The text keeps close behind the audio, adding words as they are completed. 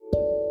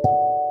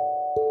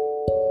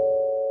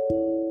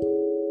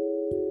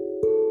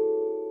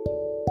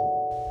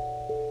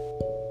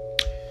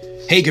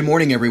Hey, good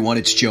morning, everyone.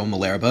 It's Joe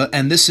Malerba,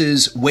 and this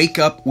is Wake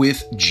Up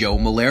with Joe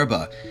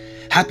Malerba.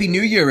 Happy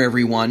New Year,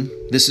 everyone.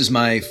 This is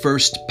my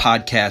first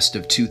podcast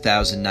of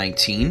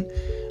 2019.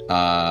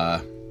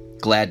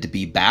 Glad to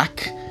be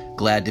back.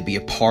 Glad to be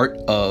a part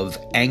of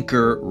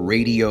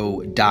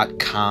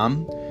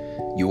anchorradio.com,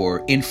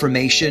 your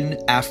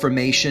information,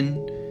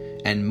 affirmation,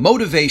 and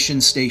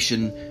motivation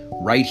station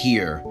right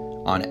here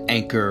on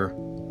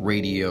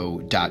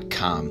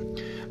anchorradio.com.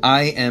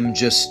 I am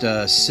just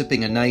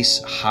sipping a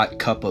nice hot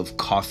cup of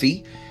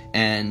coffee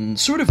and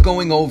sort of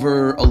going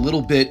over a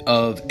little bit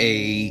of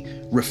a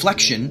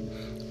reflection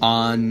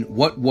on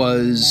what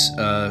was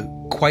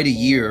quite a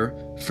year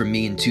for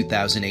me in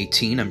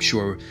 2018. I'm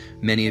sure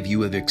many of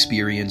you have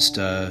experienced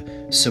a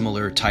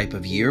similar type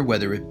of year,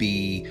 whether it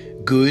be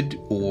good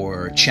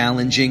or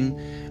challenging.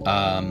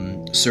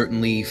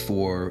 Certainly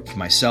for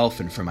myself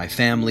and for my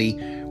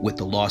family, with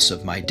the loss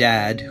of my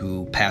dad,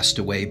 who passed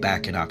away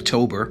back in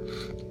October.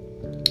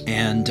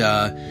 And,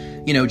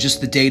 just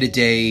the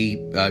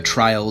day-to-day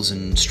trials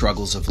and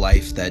struggles of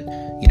life that,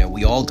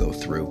 we all go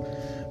through.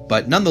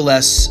 But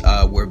nonetheless,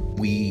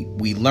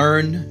 we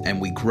learn and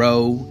we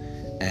grow.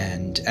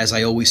 And as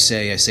I always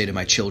say, I say to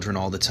my children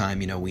all the time,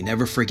 we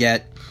never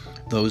forget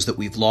those that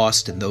we've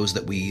lost and those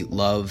that we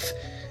love.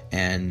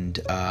 And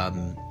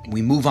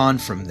we move on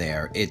from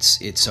there.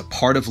 It's a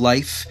part of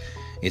life.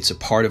 It's a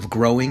part of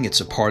growing.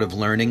 It's a part of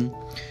learning.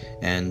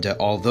 And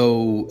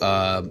although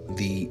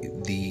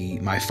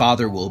my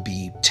father will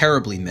be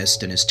terribly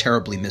missed and is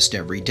terribly missed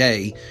every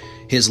day,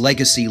 his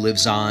legacy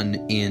lives on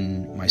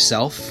in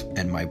myself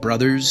and my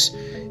brothers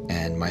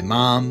and my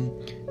mom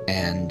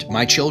and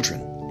my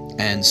children.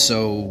 And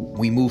so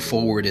we move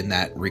forward in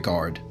that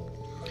regard.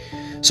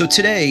 So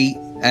today,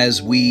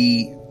 as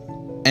we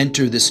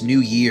enter this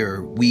new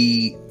year,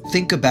 we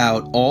think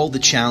about all the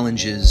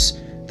challenges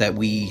that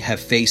we have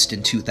faced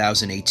in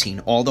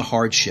 2018, all the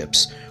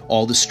hardships,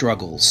 all the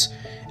struggles,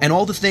 and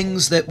all the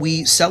things that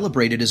we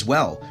celebrated as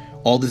well,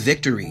 all the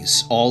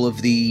victories, all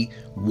of the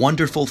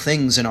wonderful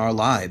things in our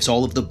lives,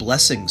 all of the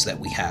blessings that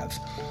we have.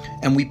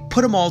 And we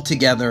put them all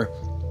together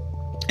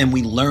and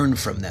we learn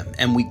from them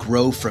and we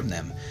grow from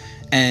them.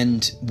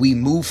 And we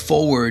move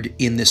forward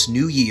in this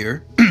new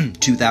year,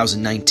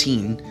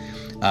 2019.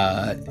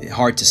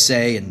 Hard to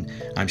say, and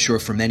I'm sure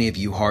for many of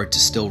you hard to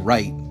still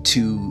write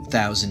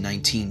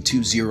 2019,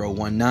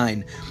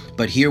 2019.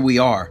 But here we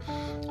are,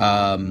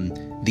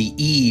 the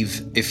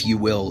eve, if you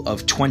will,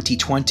 of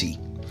 2020.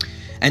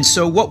 And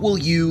so what will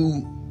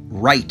you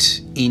write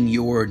in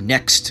your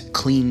next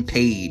clean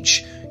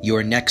page,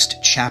 your next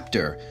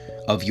chapter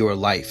of your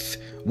life?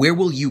 Where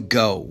will you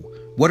go?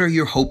 What are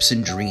your hopes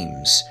and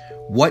dreams?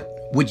 What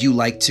would you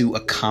like to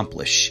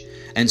accomplish?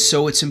 And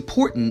so it's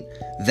important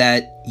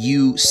that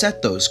you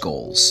set those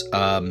goals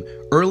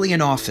early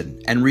and often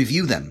and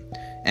review them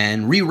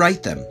and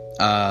rewrite them.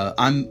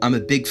 I'm a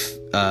big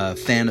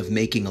fan of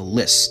making a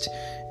list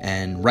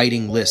and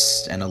writing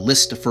lists and a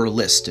list for a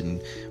list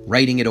and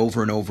writing it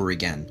over and over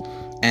again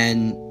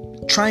and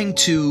trying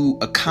to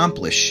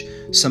accomplish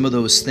some of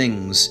those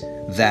things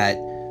that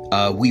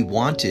we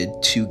wanted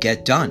to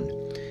get done.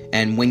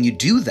 And when you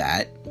do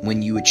that,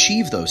 when you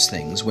achieve those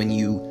things, when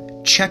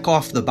you check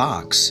off the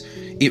box,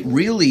 it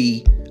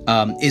really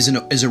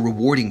is a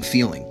rewarding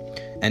feeling.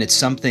 And it's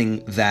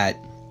something that,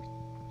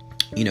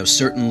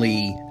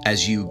 certainly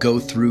as you go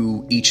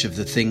through each of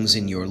the things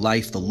in your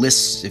life, the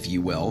lists, if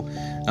you will,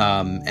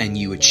 and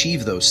you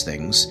achieve those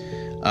things,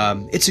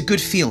 it's a good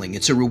feeling.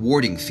 It's a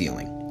rewarding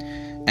feeling.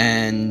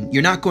 And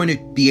you're not going to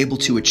be able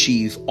to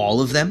achieve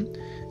all of them,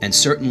 and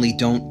certainly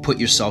don't put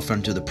yourself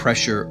under the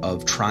pressure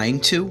of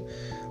trying to.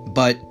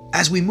 But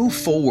as we move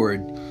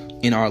forward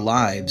in our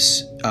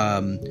lives,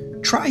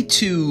 try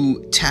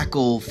to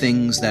tackle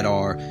things that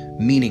are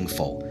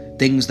meaningful,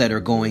 things that are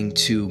going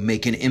to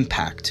make an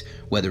impact,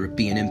 whether it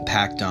be an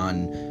impact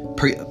on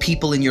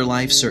people in your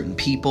life, certain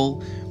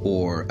people,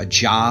 or a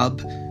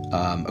job,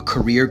 a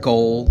career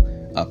goal,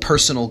 a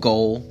personal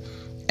goal.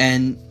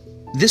 And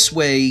this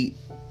way,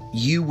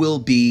 you will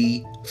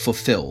be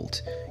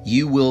fulfilled.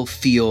 You will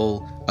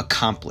feel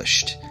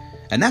accomplished.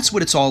 And that's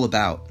what it's all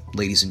about,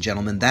 ladies and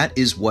gentlemen. That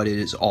is what it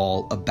is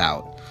all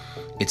about.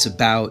 It's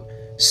about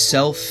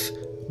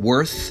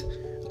self-worth,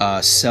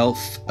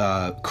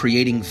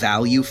 creating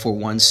value for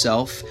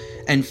oneself,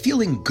 and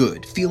feeling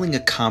good, feeling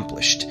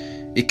accomplished.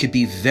 It could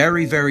be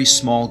very, very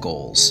small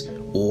goals,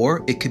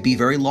 or it could be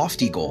very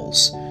lofty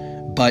goals.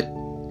 But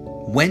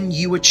when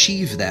you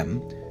achieve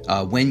them,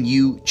 when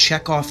you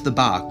check off the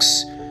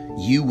box,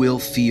 you will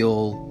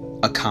feel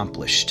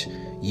accomplished.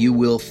 You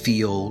will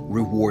feel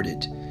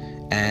rewarded.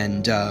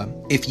 And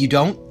if you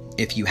don't,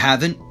 if you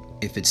haven't,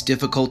 if it's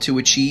difficult to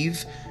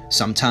achieve,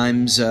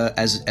 sometimes,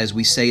 as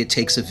we say, it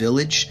takes a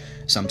village.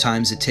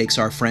 Sometimes it takes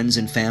our friends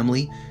and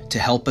family to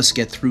help us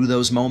get through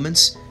those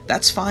moments.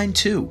 That's fine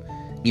too.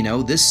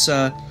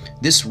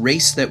 This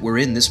race that we're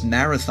in, this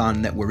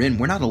marathon that we're in,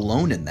 we're not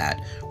alone in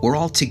that. We're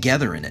all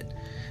together in it.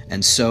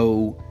 And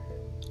so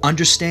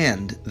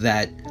understand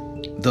that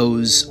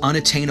those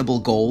unattainable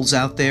goals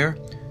out there,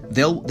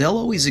 they'll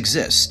always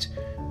exist.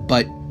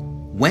 But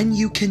when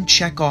you can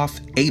check off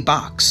a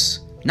box,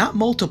 not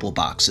multiple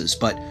boxes,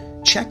 but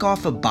check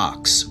off a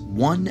box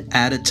one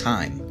at a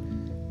time,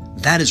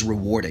 that is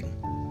rewarding.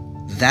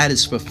 That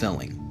is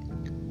fulfilling.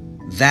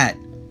 That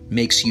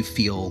makes you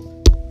feel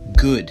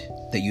good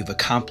that you've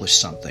accomplished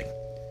something.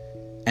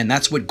 And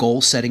that's what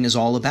goal setting is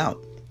all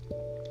about.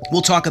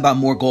 We'll talk about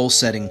more goal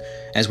setting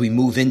as we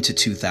move into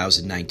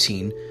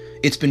 2019.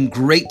 It's been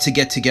great to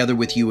get together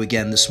with you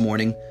again this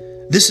morning.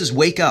 This is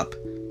Wake Up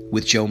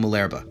with Joe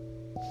Malerba.